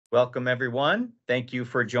Welcome, everyone. Thank you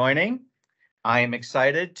for joining. I am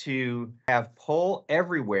excited to have Poll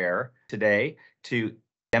Everywhere today to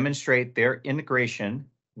demonstrate their integration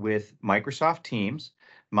with Microsoft Teams.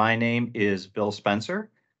 My name is Bill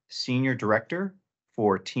Spencer, Senior Director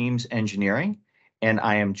for Teams Engineering, and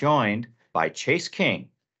I am joined by Chase King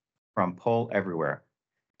from Poll Everywhere.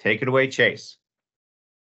 Take it away, Chase.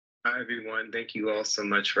 Hi, everyone. Thank you all so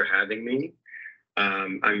much for having me.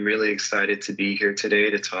 I'm really excited to be here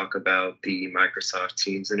today to talk about the Microsoft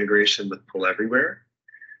Teams integration with Pull Everywhere.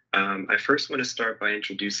 I first want to start by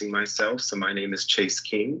introducing myself. So my name is Chase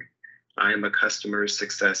King. I am a customer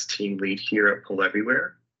success team lead here at Pull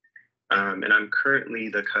Everywhere. And I'm currently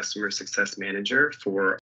the customer success manager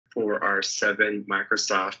for our 7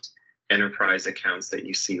 Microsoft enterprise accounts that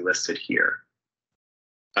you see listed here.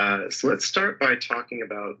 So let's start by talking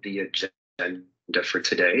about the agenda for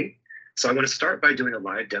today. So I want to start by doing a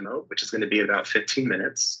live demo, which is going to be about 15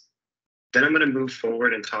 minutes. Then I'm going to move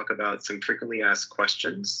forward and talk about some frequently asked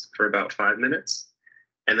questions for about 5 minutes.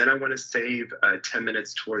 And then I want to save 10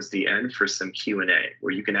 minutes towards the end for some Q&A,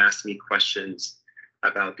 where you can ask me questions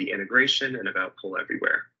about the integration and about Pull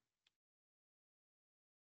Everywhere.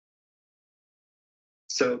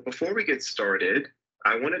 So before we get started,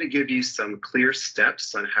 I wanted to give you some clear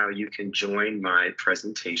steps on how you can join my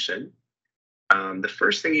presentation. The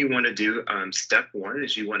first thing you want to do, step 1,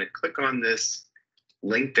 is you want to click on this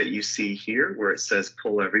link that you see here where it says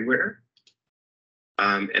Pull Everywhere.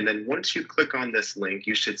 And then once you click on this link,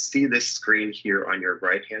 you should see this screen here on your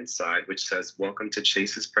right-hand side, which says Welcome to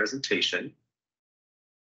Chase's presentation.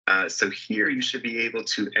 So here you should be able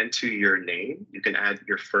to enter your name. You can add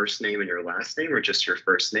your first name and your last name, or just your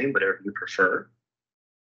first name, whatever you prefer.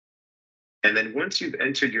 And then once you've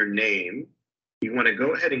entered your name, you want to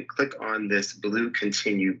go ahead and click on this blue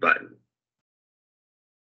Continue button.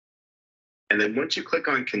 And then once you click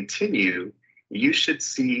on Continue, you should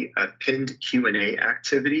see a pinned Q&A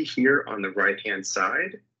activity here on the right-hand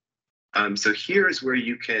side. So here is where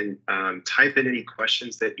you can type in any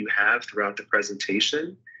questions that you have throughout the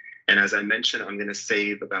presentation. And as I mentioned, I'm going to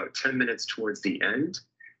save about 10 minutes towards the end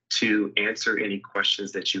to answer any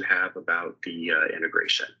questions that you have about the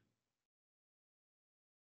integration.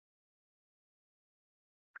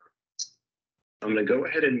 I'm going to go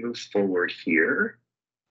ahead and move forward here.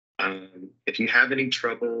 If you have any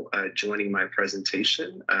trouble joining my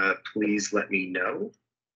presentation, please let me know.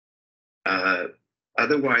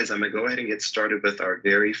 Otherwise, I'm going to go ahead and get started with our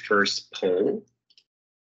very first poll.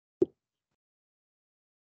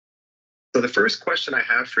 So the first question I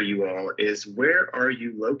have for you all is, where are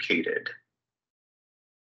you located?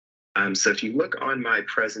 So if you look on my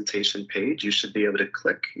presentation page, you should be able to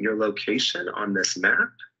click your location on this map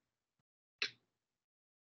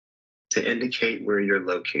to indicate where you're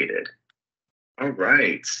located. All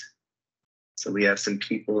right. So we have some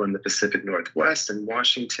people in the Pacific Northwest and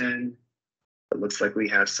Washington. It looks like we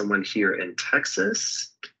have someone here in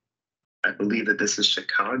Texas. I believe that this is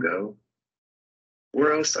Chicago.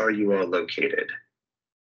 Where else are you all located?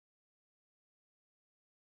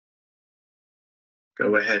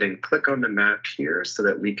 Go ahead and click on the map here so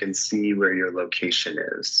that we can see where your location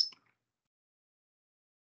is.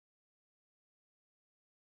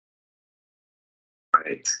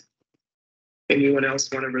 Right. Anyone else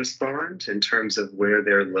want to respond in terms of where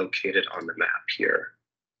they're located on the map here?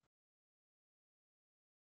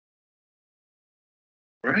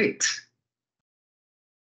 Right.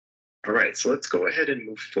 All right, so let's go ahead and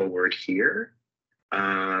move forward here.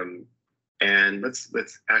 And let's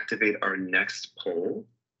activate our next poll.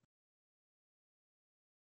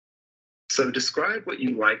 So describe what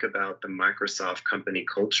you like about the Microsoft company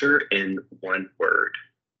culture in one word.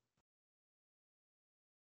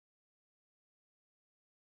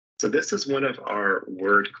 So this is one of our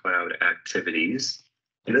word cloud activities.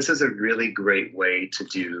 And this is a really great way to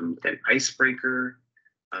do an icebreaker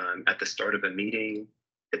at the start of a meeting.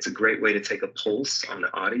 It's a great way to take a pulse on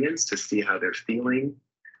the audience to see how they're feeling.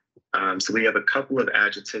 So we have a couple of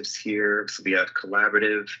adjectives here. So we have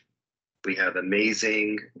collaborative, we have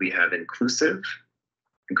amazing, we have inclusive,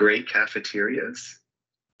 great cafeterias,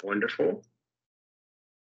 wonderful.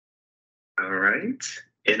 All right,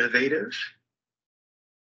 innovative,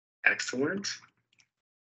 excellent.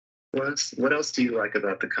 What else do you like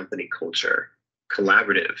about the company culture?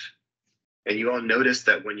 Collaborative. And you all noticed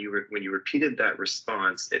that when you repeated that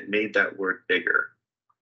response, it made that word bigger.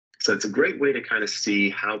 So it's a great way to kind of see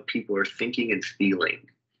how people are thinking and feeling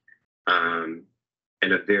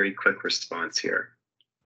in a very quick response here.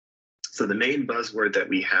 So the main buzzword that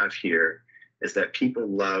we have here is that people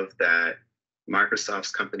love that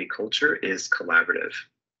Microsoft's company culture is collaborative.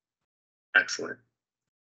 Excellent.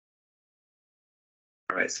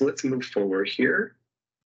 All right, so let's move forward here.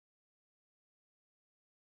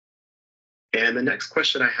 And the next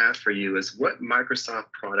question I have for you is, what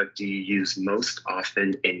Microsoft product do you use most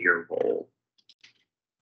often in your role?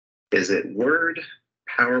 Is it Word,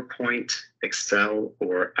 PowerPoint, Excel,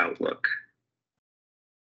 or Outlook?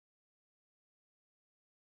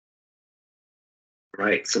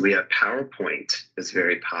 Right, so we have PowerPoint is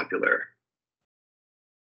very popular.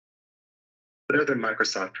 What other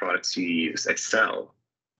Microsoft products do you use? Excel.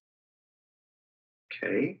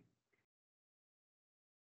 Okay.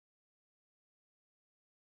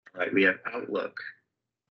 All right, we have Outlook.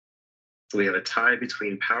 So we have a tie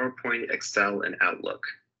between PowerPoint, Excel, and Outlook.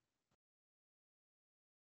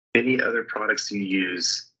 Any other products you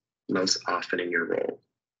use most often in your role?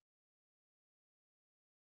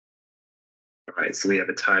 All right, so we have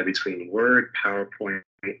a tie between Word, PowerPoint,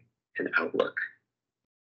 and Outlook.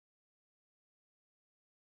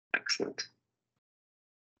 Excellent.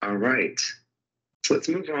 All right, so let's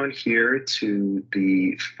move on here to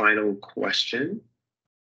the final question.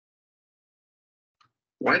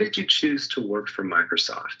 Why did you choose to work for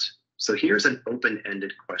Microsoft? So here's an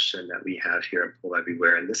open-ended question that we have here at Pull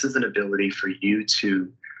Everywhere, and this is an ability for you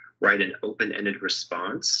to write an open-ended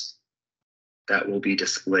response that will be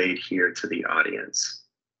displayed here to the audience.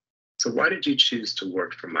 So why did you choose to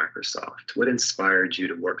work for Microsoft? What inspired you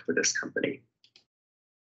to work for this company?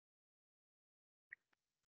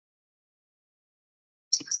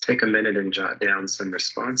 So let's take a minute and jot down some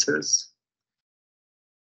responses.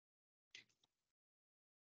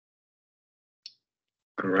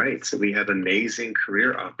 All right, so we have amazing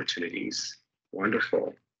career opportunities.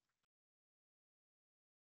 Wonderful.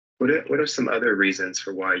 What are some other reasons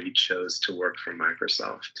for why you chose to work for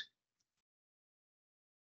Microsoft?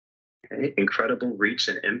 Okay, incredible reach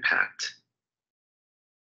and impact.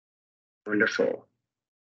 Wonderful.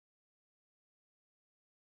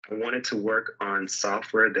 I wanted to work on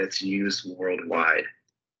software that's used worldwide.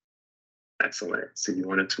 Excellent. So you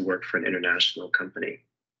wanted to work for an international company.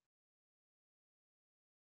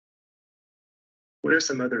 What are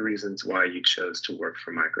some other reasons why you chose to work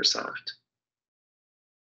for Microsoft?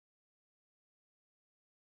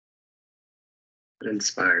 What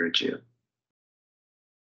inspired you?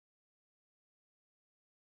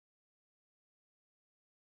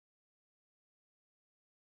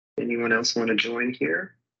 Anyone else want to join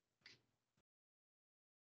here?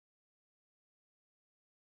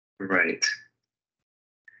 Right.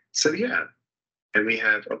 So yeah, and we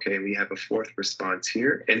have a fourth response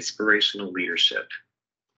here, inspirational leadership.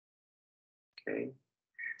 Okay.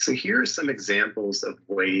 So here are some examples of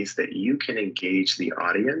ways that you can engage the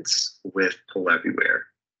audience with Pull Everywhere.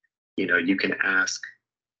 You can ask,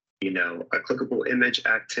 a clickable image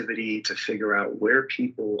activity to figure out where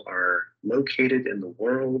people are located in the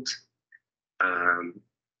world.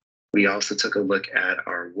 We also took a look at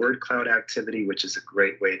our word cloud activity, which is a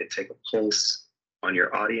great way to take a pulse on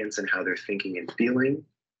your audience and how they're thinking and feeling.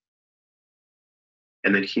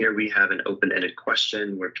 And then here we have an open-ended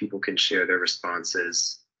question where people can share their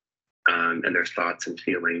responses and their thoughts and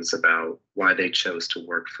feelings about why they chose to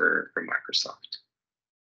work for Microsoft.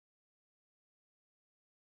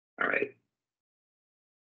 All right.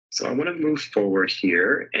 So I want to move forward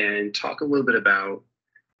here and talk a little bit about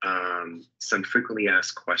some frequently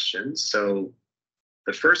asked questions. So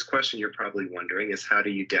the first question you're probably wondering is, how do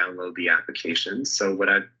you download the application? So what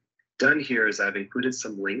I've done here is I've included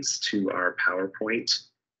some links to our PowerPoint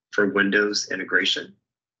for Windows integration,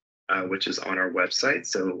 which is on our website.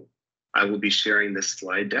 So I will be sharing this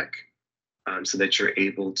slide deck so that you're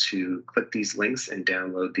able to click these links and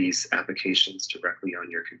download these applications directly on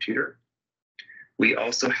your computer. We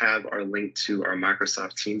also have our link to our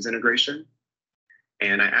Microsoft Teams integration.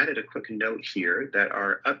 And I added a quick note here that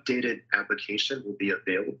our updated application will be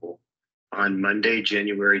available on Monday,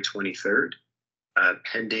 January 23rd,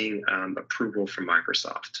 pending approval from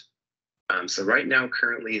Microsoft. So right now,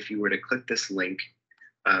 currently, if you were to click this link,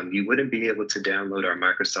 you wouldn't be able to download our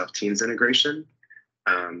Microsoft Teams integration.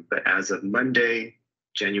 But as of Monday,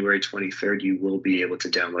 January 23rd, you will be able to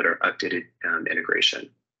download our updated integration.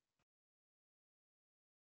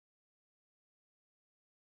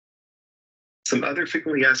 Some other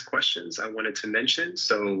frequently asked questions I wanted to mention.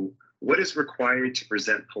 So what is required to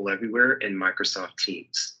present Pull Everywhere in Microsoft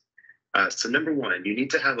Teams? So number one, you need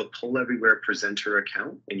to have a Pull Everywhere presenter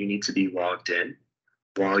account and you need to be logged in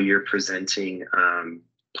while you're presenting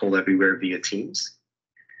Pull Everywhere via Teams.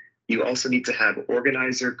 You also need to have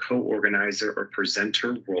organizer, co-organizer, or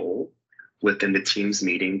presenter role within the Teams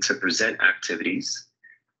meeting to present activities.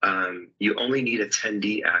 You only need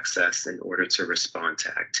attendee access in order to respond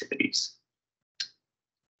to activities.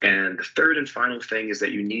 And the third and final thing is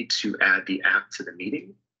that you need to add the app to the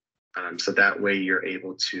meeting. So that way you're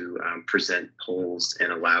able to present polls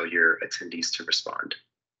and allow your attendees to respond.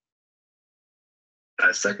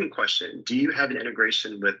 Second question, do you have an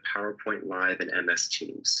integration with PowerPoint Live and MS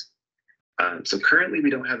Teams? So currently we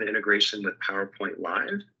don't have an integration with PowerPoint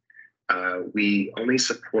Live. We only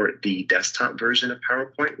support the desktop version of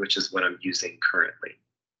PowerPoint, which is what I'm using currently.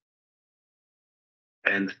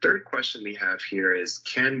 And the third question we have here is,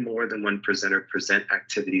 can more than one presenter present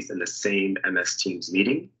activities in the same MS Teams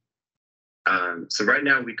meeting? So right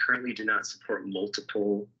now, we currently do not support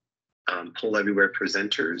multiple Poll Everywhere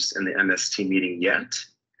presenters in the MS Team meeting yet.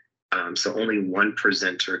 So only one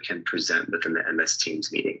presenter can present within the MS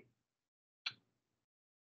Teams meeting.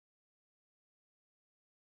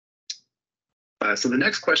 So the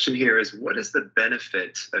next question here is, what is the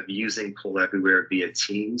benefit of using Poll Everywhere via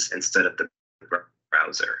Teams instead of the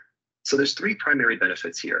browser? So there's three primary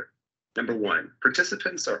benefits here. Number one,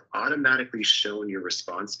 participants are automatically shown your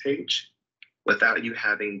response page without you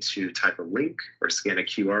having to type a link or scan a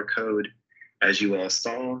QR code. As you all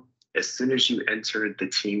saw, as soon as you entered the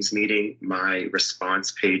Teams meeting, my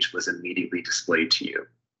response page was immediately displayed to you.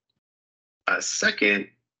 Second,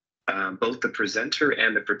 both the presenter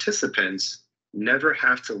and the participants never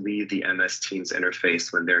have to leave the MS Teams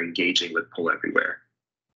interface when they're engaging with Poll Everywhere.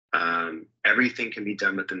 Everything can be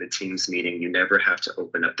done within the Teams meeting. You never have to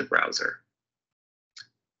open up the browser.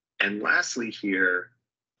 And lastly here,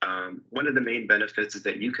 one of the main benefits is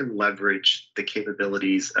that you can leverage the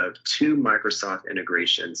capabilities of two Microsoft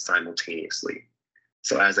integrations simultaneously.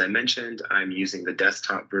 So as I mentioned, I'm using the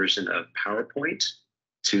desktop version of PowerPoint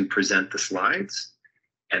to present the slides.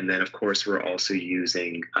 And then, of course, we're also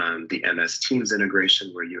using the MS Teams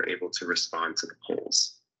integration where you're able to respond to the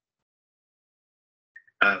polls.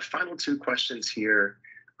 Final two questions here.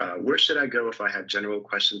 Where should I go if I have general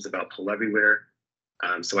questions about Poll Everywhere?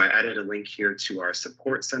 So I added a link here to our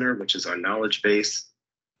support center, which is our knowledge base,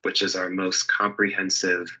 which is our most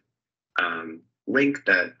comprehensive link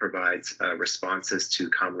that provides responses to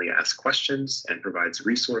commonly asked questions and provides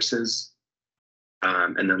resources.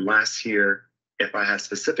 And then last here, if I have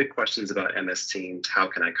specific questions about MS Teams, how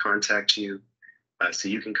can I contact you? So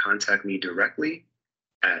you can contact me directly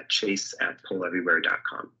at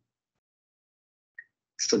chase@polleverywhere.com.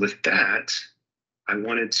 So with that, I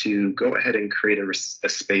wanted to go ahead and create a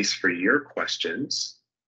space for your questions.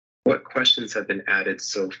 What questions have been added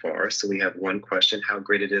so far? So we have one question, how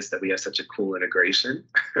great it is that we have such a cool integration.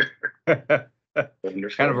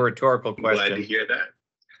 Wonderful. Kind of a rhetorical question. Glad to hear that.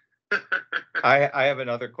 I have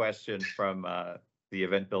another question from the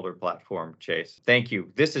Event Builder platform, Chase. Thank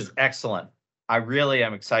you. This is excellent. I really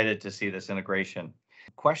am excited to see this integration.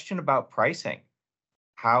 Question about pricing.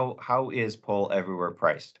 How is Poll Everywhere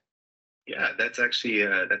priced? Yeah, that's actually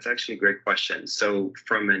a great question. So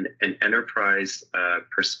from an enterprise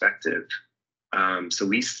perspective, so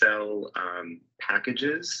we sell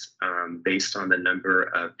packages based on the number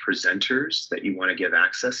of presenters that you want to give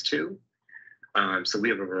access to. So we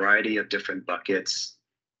have a variety of different buckets,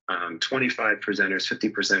 25 presenters, 50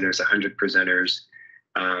 presenters, 100 presenters.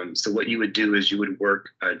 So what you would do is you would work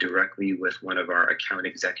directly with one of our account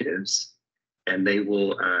executives, and they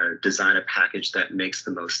will design a package that makes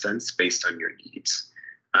the most sense based on your needs.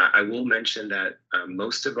 I will mention that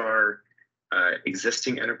most of our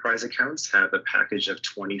existing enterprise accounts have a package of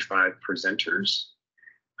 25 presenters,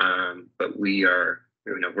 but we're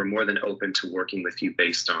more than open to working with you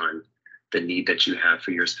based on the need that you have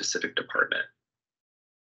for your specific department.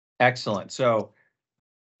 Excellent. So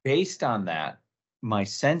based on that, my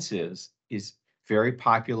sense is very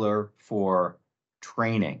popular for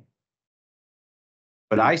training.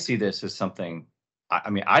 But I see this as something, I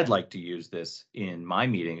mean, I'd like to use this in my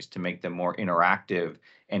meetings to make them more interactive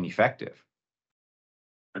and effective.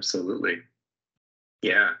 Absolutely.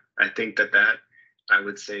 Yeah, I think that I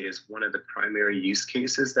would say is one of the primary use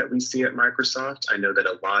cases that we see at Microsoft. I know that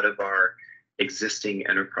a lot of our existing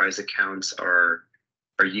enterprise accounts are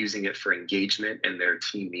using it for engagement in their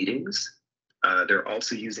team meetings. They're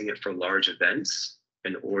also using it for large events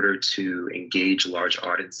in order to engage large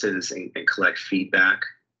audiences and collect feedback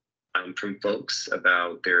from folks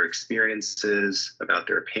about their experiences, about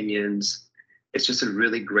their opinions. It's just a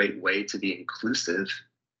really great way to be inclusive,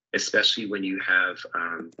 especially when you have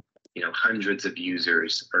hundreds of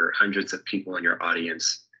users or hundreds of people in your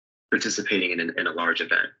audience participating in a large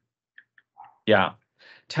event. Yeah.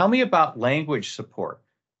 Tell me about language support.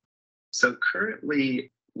 So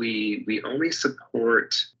currently, we only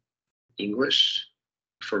support English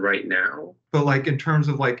for right now. But like in terms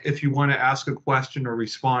of like if you want to ask a question or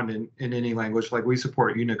respond in any language, like we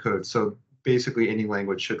support Unicode. So basically any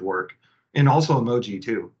language should work. And also emoji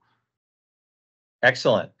too.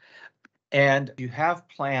 Excellent. And you have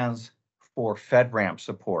plans for FedRAMP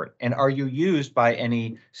support. And are you used by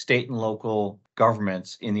any state and local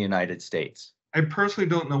governments in the United States? I personally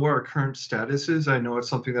don't know what our current status is. I know it's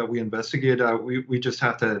something that we investigate. We just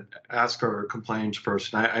have to ask our compliance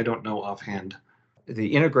person. I don't know offhand.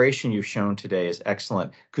 The integration you've shown today is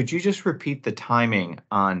excellent. Could you just repeat the timing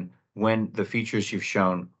on when the features you've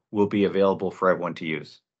shown will be available for everyone to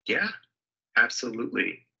use? Yeah,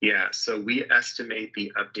 absolutely. Yeah, so we estimate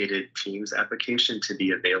the updated Teams application to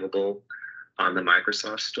be available on the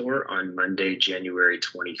Microsoft Store on Monday, January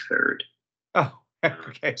 23rd. Oh,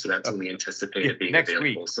 okay. So that's when we anticipate it being next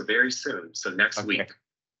available. week. So very soon. So next week.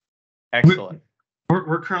 Excellent.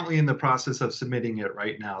 We're currently in the process of submitting it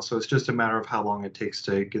right now. So it's just a matter of how long it takes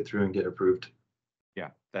to get through and get approved.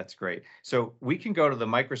 Yeah, that's great. So we can go to the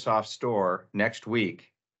Microsoft Store next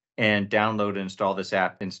week and download and install this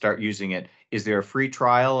app and start using it. Is there a free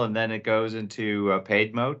trial and then it goes into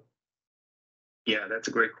paid mode? Yeah, that's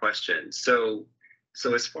a great question. So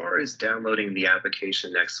as far as downloading the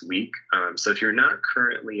application next week, so if you're not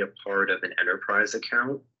currently a part of an enterprise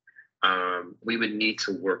account, we would need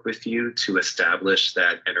to work with you to establish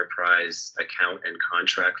that enterprise account and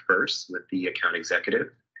contract first with the account executive.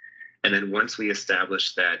 And then once we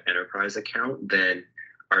establish that enterprise account, then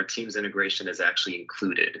our Teams integration is actually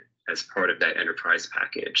included as part of that enterprise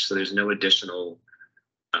package. So there's no additional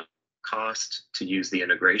cost to use the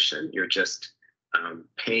integration. You're just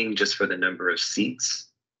paying just for the number of seats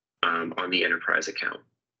on the enterprise account.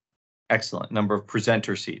 Excellent. Number of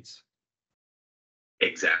presenter seats.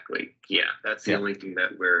 Exactly. Yeah, that's the only thing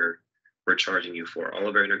that we're charging you for. All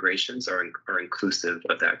of our integrations are inclusive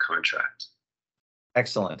of that contract.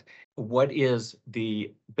 Excellent. What is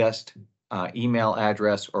the best email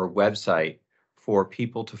address or website for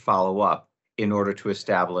people to follow up in order to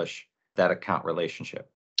establish that account relationship?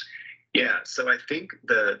 Yeah, so I think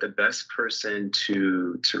the best person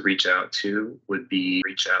to reach out to would be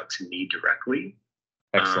reach out to me directly.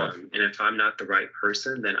 Excellent. And if I'm not the right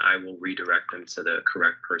person, then I will redirect them to the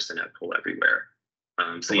correct person at Pull Everywhere.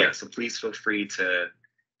 So please feel free to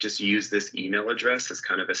just use this email address as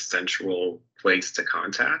kind of a central place to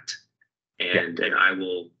contact. And I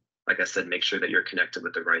will, like I said, make sure that you're connected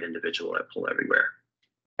with the right individual at Pull Everywhere.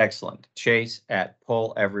 Excellent. Chase at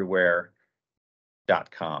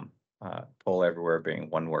pulleverywhere.com. Pull Everywhere being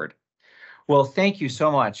one word. Well, thank you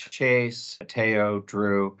so much, Chase, Mateo,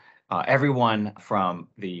 Drew, everyone from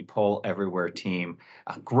the Pull Everywhere team.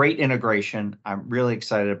 Great integration. I'm really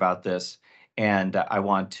excited about this. And I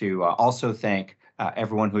want to also thank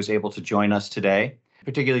everyone who's able to join us today,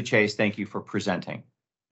 particularly Chase. Thank you for presenting.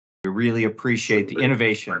 We really appreciate the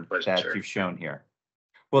innovation that you've shown here.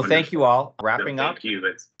 Well, Wonderful. Thank you all. Wrapping up. Thank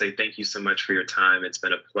you. Thank you so much for your time. It's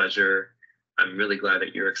been a pleasure. I'm really glad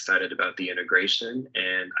that you're excited about the integration,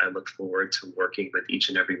 and I look forward to working with each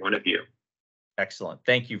and every one of you. Excellent.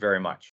 Thank you very much.